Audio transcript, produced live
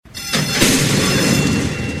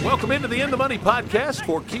Welcome into the In the Money podcast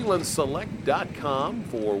for KeenelandSelect.com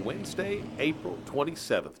for Wednesday, April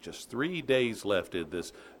 27th. Just 3 days left in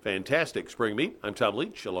this fantastic spring meet. I'm Tom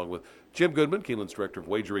Leach, along with Jim Goodman, Keeneland's Director of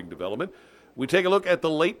Wagering Development. We take a look at the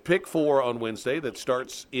late pick 4 on Wednesday that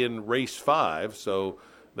starts in race 5. So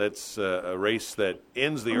that's a race that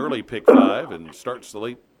ends the early pick 5 and starts the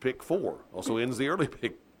late pick 4. Also ends the early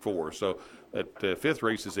pick 4. So that fifth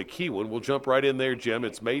race is a key one. We'll jump right in there, Jim.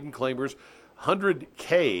 It's maiden claimers.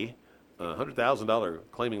 $100K, $100,000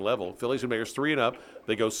 claiming level. Fillies and mares 3 and up.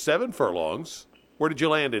 They go 7 furlongs. Where did you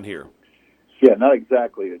land in here? Yeah, not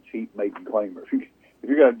exactly a cheap maiden claimer. If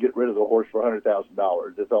you're going to get rid of the horse for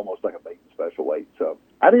 $100,000, it's almost like a maiden special weight. So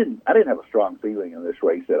I didn't have a strong feeling in this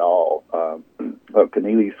race at all.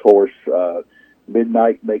 Keneally's horse,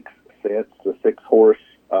 Midnight, makes sense. The 6th horse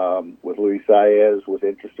with Luis Saez was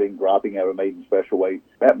interesting, dropping out of maiden special weight.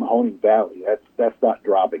 At Mahoning Valley, that's not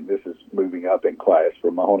dropping. This is moving up in class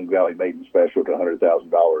from Mahoning Valley maiden special to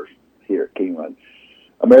 $100,000 here at Keeneland.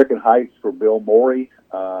 American Heights for Bill Morey,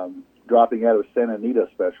 dropping out of Santa Anita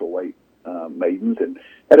special weight maidens, and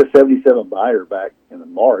had a 77 buyer back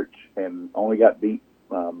in March and only got beat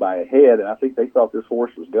by a head. And I think they thought this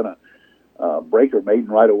horse was going to break her maiden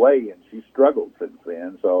right away, and she's struggled since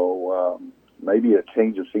then. So maybe a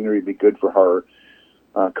change of scenery would be good for her.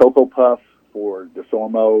 Cocoa Puff for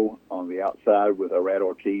DeSormo on the outside with Arad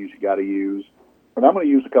Ortiz you got to use. And I'm going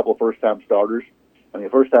to use a couple of first-time starters. I mean, a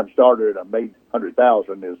first-time starter at a maiden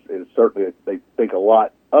 100,000 is certainly, they think a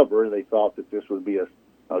lot of her. They thought that this would be a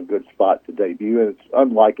good spot to debut, and it's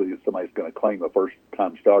unlikely that somebody's going to claim a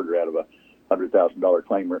first-time starter out of a $100,000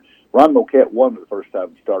 claimer. Ron Moquette won the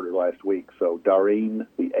first-time starter last week, so Darlene,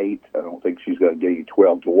 the 8, I don't think she's going to get you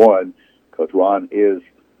 12-1, because Ron is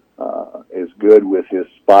good with his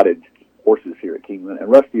spotted horses here at Keeneland. And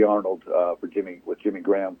Rusty Arnold with Jimmy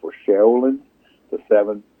Graham for Sherilyn, the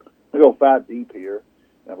 7. I go 5 deep here.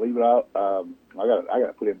 And leave it out. I got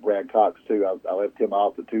to put in Brad Cox too. I left him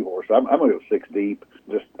off the 2 horse. I'm going to go 6 deep,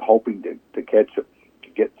 just hoping to catch it, to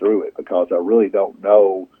get through it, because I really don't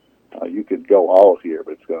know. You could go all here,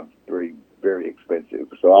 but it's going to be very, very expensive.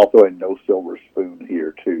 So I'll throw in No Silver Spoon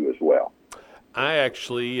here too as well. I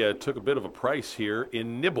actually took a bit of a price here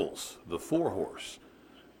in Nibbles, the 4 horse.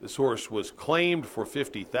 This horse was claimed for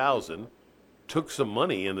 $50,000, took some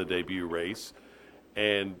money in the debut race,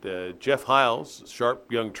 and Jeff Hiles, sharp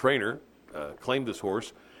young trainer, claimed this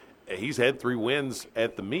horse. He's had 3 wins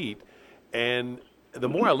at the meet, and the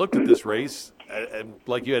more I looked at this race,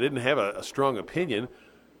 like you, I didn't have a strong opinion,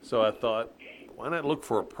 so I thought, why not look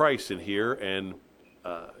for a price in here, and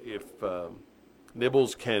if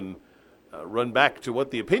Nibbles can run back to what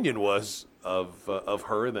the opinion was of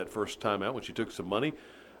her in that first time out when she took some money,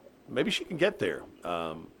 maybe she can get there.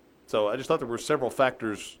 So I just thought there were several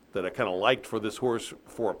factors that I kind of liked for this horse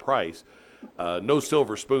for a price. No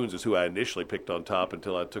Silver Spoons is who I initially picked on top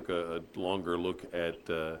until I took a longer look at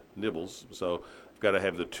Nibbles. So I've got to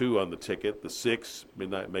have the 2 on the ticket. The 6,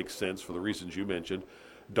 Midnight, makes sense for the reasons you mentioned.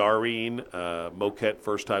 Darlene, Moquette,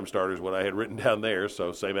 first-time starters, what I had written down there,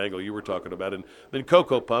 so same angle you were talking about. And then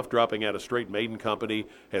Cocoa Puff, dropping out of Straight Maiden Company,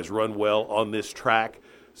 has run well on this track,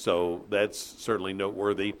 so that's certainly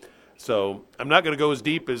noteworthy. So I'm not going to go as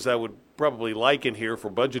deep as I would probably like in here for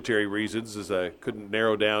budgetary reasons, as I couldn't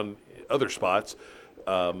narrow down other spots.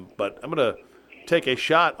 But I'm going to take a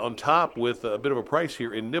shot on top with a bit of a price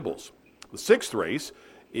here in Nibbles. The 6th race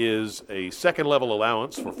is a second-level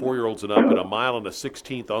allowance for 4-year-olds and up at 1 mile and a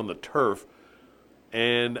 16th on the turf.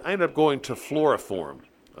 And I ended up going to Floriform.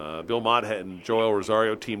 Bill Mott and Joel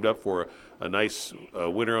Rosario teamed up for a nice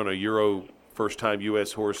winner on a Euro first-time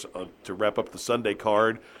U.S. horse to wrap up the Sunday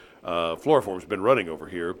card. Floriform's been running over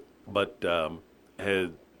here, but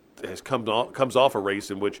comes off a race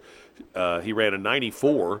in which he ran a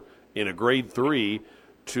 94 in a Grade 3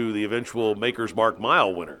 to the eventual Maker's Mark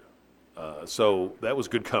Mile winner. So that was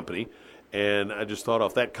good company, and I just thought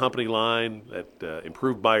off that company line, that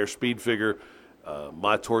improved Beyer speed figure,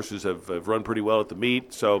 my horses have run pretty well at the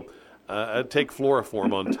meet, so I'd take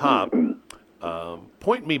Floriform on top.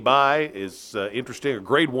 Point Me By is interesting, a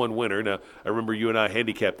Grade 1 winner. Now, I remember you and I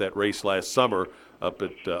handicapped that race last summer up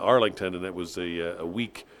at Arlington, and it was a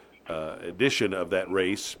weak edition of that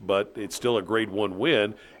race, but it's still a Grade 1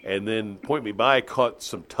 win. And then Point Me By caught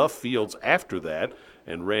some tough fields after that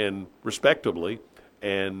and ran respectably.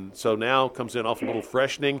 And so now comes in off a little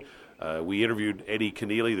freshening. We interviewed Eddie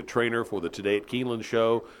Keneally, the trainer, for the Today at Keeneland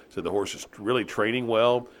show. Said the horse is really training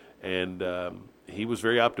well, and he was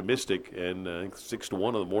very optimistic, and I think 6-1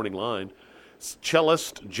 on the morning line.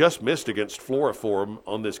 Cellist just missed against Floriform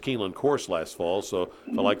on this Keeneland course last fall, so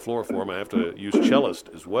if I like Floriform, I have to use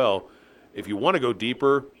Cellist as well. If you want to go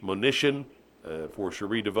deeper, Monition for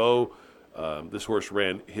Cherie DeVoe. This horse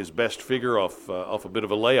ran his best figure off a bit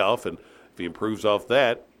of a layoff, and if he improves off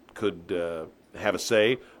that, could have a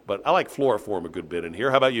say. But I like Floriform a good bit in here.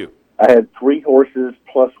 How about you? I had 3 horses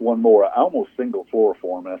plus one more. I almost singled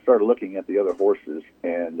Floriform, and I started looking at the other horses,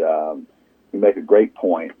 and you make a great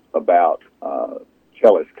point about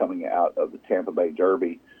Chelis coming out of the Tampa Bay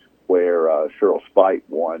Derby, where Cheryl Spite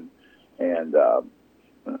won, and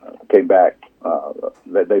came back.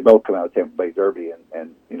 They both come out of Tampa Bay Derby,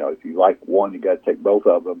 and if you like one, you got to take both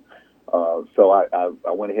of them. So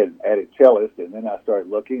I went ahead and added Chelis, and then I started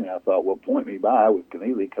looking, and I thought, well, point me by with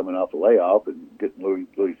Keneally coming off a layoff and getting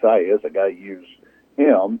Luis Saez. I got to use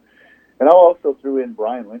him. And I also threw in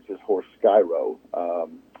Brian Lynch's horse Skyro,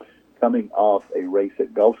 coming off a race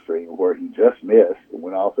at Gulfstream where he just missed and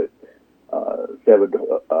went off at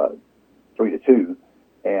 3-2,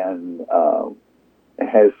 and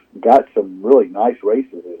has got some really nice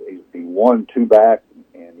races. He won 2 back,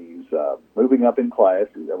 and he's moving up in class.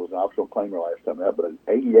 That was an optional claimer last time out, but an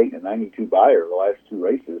 88 and 92 buyer the last 2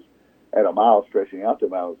 races at a mile, stretching out to a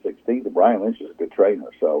mile and 16. And Brian Lynch is a good trainer,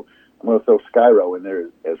 so I'm going to throw Skyro in there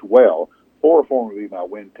as well. Floriform would be my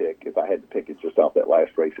win pick if I had to pick it just off that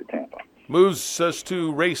last race at Tampa. Moves us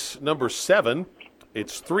to race number 7.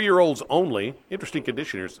 It's 3-year-olds only. Interesting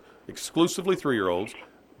conditioners, exclusively 3-year-olds,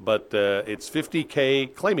 but it's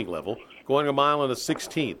 50K claiming level, going a mile and a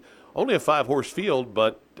 16th. Only a 5-horse field,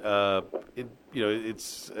 but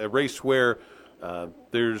it's a race where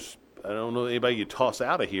there's, I don't know anybody you toss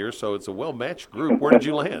out of here, so it's a well-matched group. Where did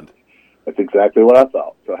you land? That's exactly what I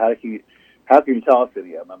thought. So how can you toss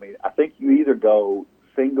any of them? I mean, I think you either go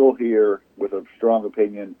single here with a strong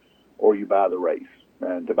opinion, or you buy the race.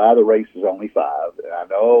 And to buy the race is only 5. And I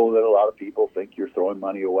know that a lot of people think you're throwing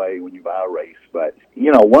money away when you buy a race, but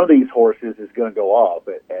one of these horses is going to go off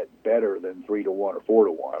at better than 3-1 or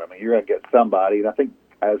 4-1. I mean, you're going to get somebody, and I think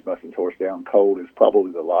Asmussen's horse Down Cold is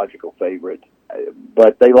probably the logical favorite.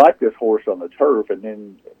 But they like this horse on the turf, and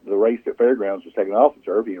then the race at Fairgrounds was taken off the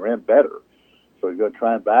turf, and he ran better. So he's going to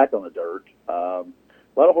try him back on the dirt. A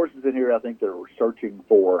lot of horses in here, I think, that are searching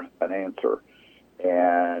for an answer.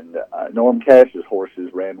 And Norm Cash's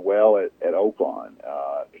horses ran well at Oaklawn.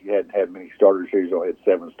 He hadn't had many starters here. He's only had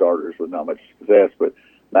 7 starters with not much success, but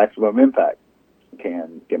Maximum Impact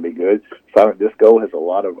can be good. Silent Disco has a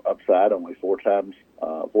lot of upside, only 4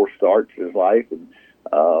 starts in his life, and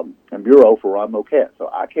Bureau for Ron Moquette.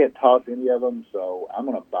 So I can't toss any of them, so I'm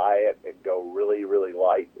going to buy it and go really, really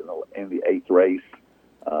light in the 8th race.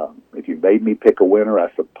 If you made me pick a winner,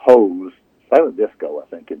 I suppose Silent Disco, I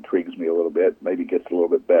think, intrigues me a little bit. Maybe gets a little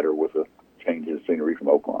bit better with a change in scenery from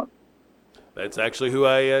Oaklawn. That's actually who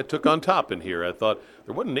I took on top in here. I thought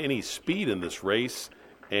there wasn't any speed in this race,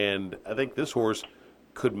 and I think this horse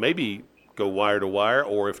could maybe go wire to wire,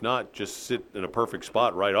 or if not, just sit in a perfect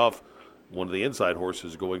spot right off one of the inside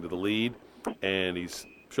horses going to the lead. And he's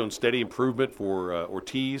shown steady improvement for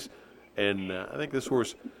Ortiz, and I think this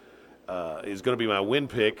horse is going to be my win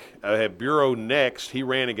pick. I have Bureau next. He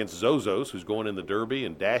ran against Zozos, who's going in the Derby,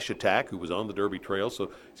 and Dash Attack, who was on the Derby trail,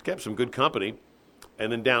 so he's kept some good company.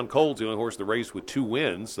 And then Down Cold's the only horse in the race with 2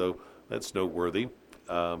 wins, so that's noteworthy.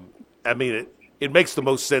 It makes the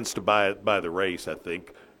most sense to buy the race, I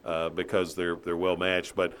think, because they're well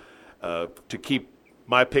matched. But to keep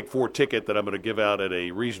my pick 4 ticket that I'm going to give out at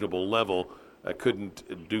a reasonable level, I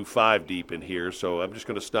couldn't do 5 deep in here, so I'm just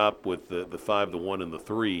going to stop with the 5, the 1, and the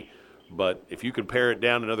 3. But if you can pare it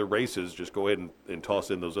down in other races, just go ahead and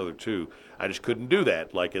toss in those other 2. I just couldn't do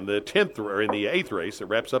that. Like in the 10th or in the 8th race that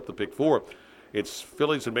wraps up the pick 4, it's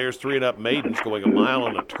fillies and mares 3 and up maidens going a mile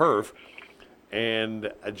on the turf,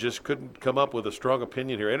 and I just couldn't come up with a strong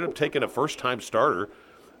opinion here. I ended up taking a first-time starter,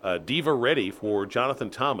 Diva Ready for Jonathan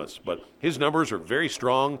Thomas, but his numbers are very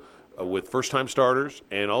strong with first-time starters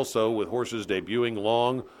and also with horses debuting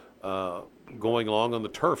going long on the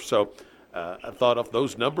turf. So I thought of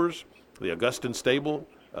those numbers. The Augustin stable,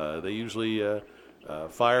 they usually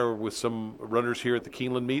fire with some runners here at the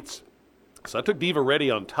Keeneland meets. So I took Diva Ready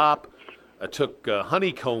on top. I took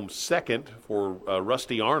Honeycomb second for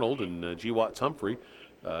Rusty Arnold and G. Watts Humphrey,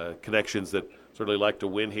 connections that certainly like to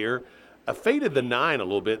win here. I faded the 9 a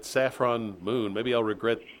little bit, Saffron Moon. Maybe I'll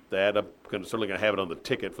regret that. I'm certainly going to have it on the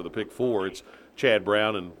ticket for the pick 4. It's Chad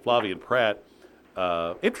Brown and Flavian Pratt.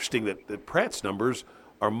 Interesting that Pratt's numbers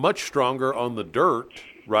are much stronger on the dirt,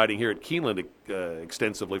 riding here at Keeneland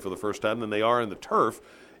extensively for the first time, than they are in the turf,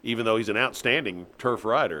 even though he's an outstanding turf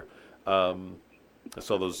rider. I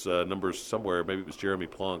saw those numbers somewhere. Maybe it was Jeremy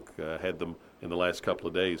Plonk had them in the last couple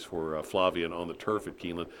of days for Flavian on the turf at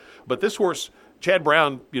Keeneland. But this horse Chad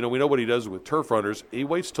Brown, we know what he does with turf runners. He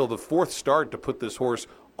waits till the fourth start to put this horse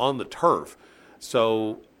on the turf.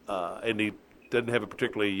 So, and he doesn't have a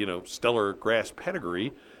particularly, stellar grass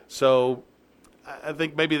pedigree. So I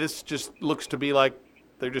think maybe this just looks to be like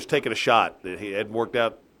they're just taking a shot. He hadn't worked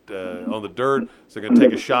out on the dirt, so they're going to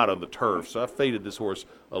take a shot on the turf. So I faded this horse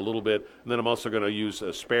a little bit. And then I'm also going to use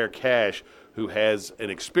Spare Cash, who has an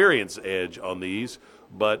experience edge on these,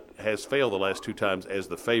 but has failed the last 2 times as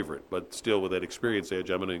the favorite. But still, with that experience edge,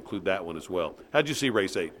 I'm going to include that one as well. How'd you see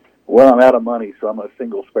race 8? Well, I'm out of money, so I'm a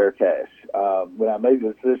single Spare Cash. When I made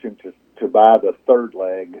the decision to buy the third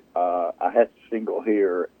leg, I had to single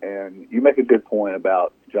here. And you make a good point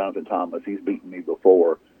about Jonathan Thomas. He's beaten me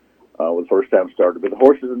before with first-time starter. But the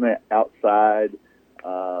horse is in the outside,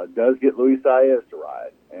 does get Luis Saez to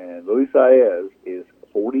ride. And Luis Saez is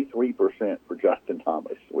 43% for Jonathan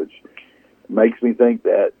Thomas, which makes me think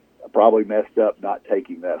that I probably messed up not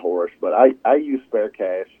taking that horse. But I use Spare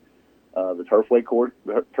Cash. The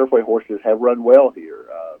Turfway horses have run well here.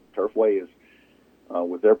 Turfway is,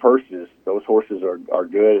 with their purses, those horses are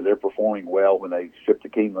good, and they're performing well when they ship to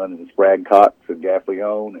Keeneland and Sprague Cox and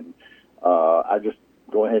Gaffleone. And I just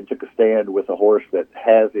go ahead and took a stand with a horse that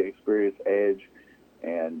has the experience edge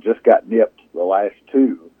and just got nipped the last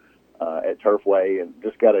 2 at Turfway and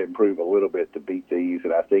just got to improve a little bit to beat these.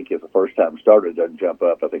 And I think if the first-time starter doesn't jump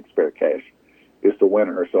up, I think Spare Cash is the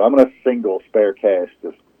winner. So I'm going to single Spare Cash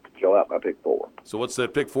to fill out my pick 4. So what's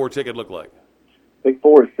that pick 4 ticket look like? Pick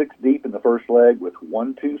 4 is 6 deep in the first leg with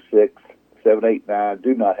 1, 2, 6, 7, 8, 9.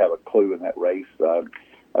 Do not have a clue in that race.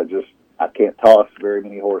 I can't toss very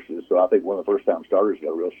many horses, so I think one of the first-time starters got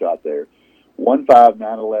a real shot there. 1, 5,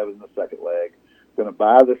 9, 11 in the second leg. Going to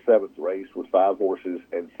buy the 7th race with 5 horses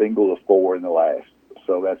and single the 4 in the last.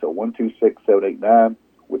 So that's a 1, 2, 6, 7, 8, 9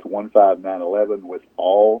 with 1, 5, 9, 11 with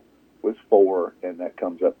all with 4, and that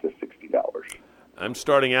comes up to $60. I'm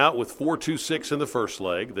starting out with 4, 2, 6 in the first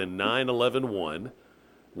leg, then 9, 11, 1,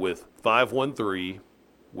 with 5, 1, 3,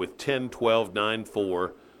 with 10, 12, 9,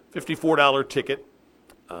 4, $54 ticket.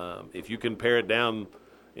 If you can pare it down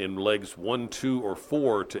in legs 1, 2, or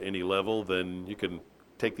 4 to any level, then you can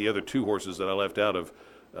take the other 2 horses that I left out of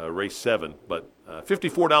race 7. But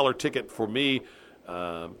 $54 ticket for me.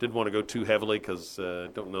 Didn't want to go too heavily because I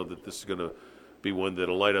don't know that this is going to be one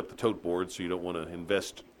that'll light up the tote board, so you don't want to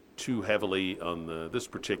invest too heavily on this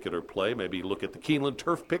particular play. Maybe look at the Keeneland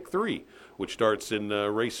Turf Pick 3, which starts in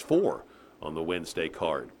race 4 on the Wednesday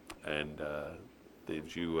card, and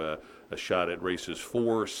gives you a shot at races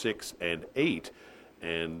 4, 6, and 8.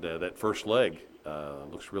 And that first leg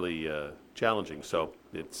looks really challenging, so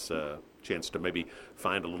it's a chance to maybe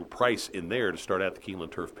find a little price in there to start out the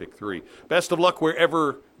Keeneland Turf Pick 3. Best of luck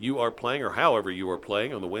wherever you are playing or however you are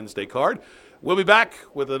playing on the Wednesday card. We'll be back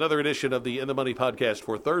with another edition of the In the Money podcast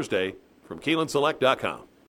for Thursday from KeenelandSelect.com.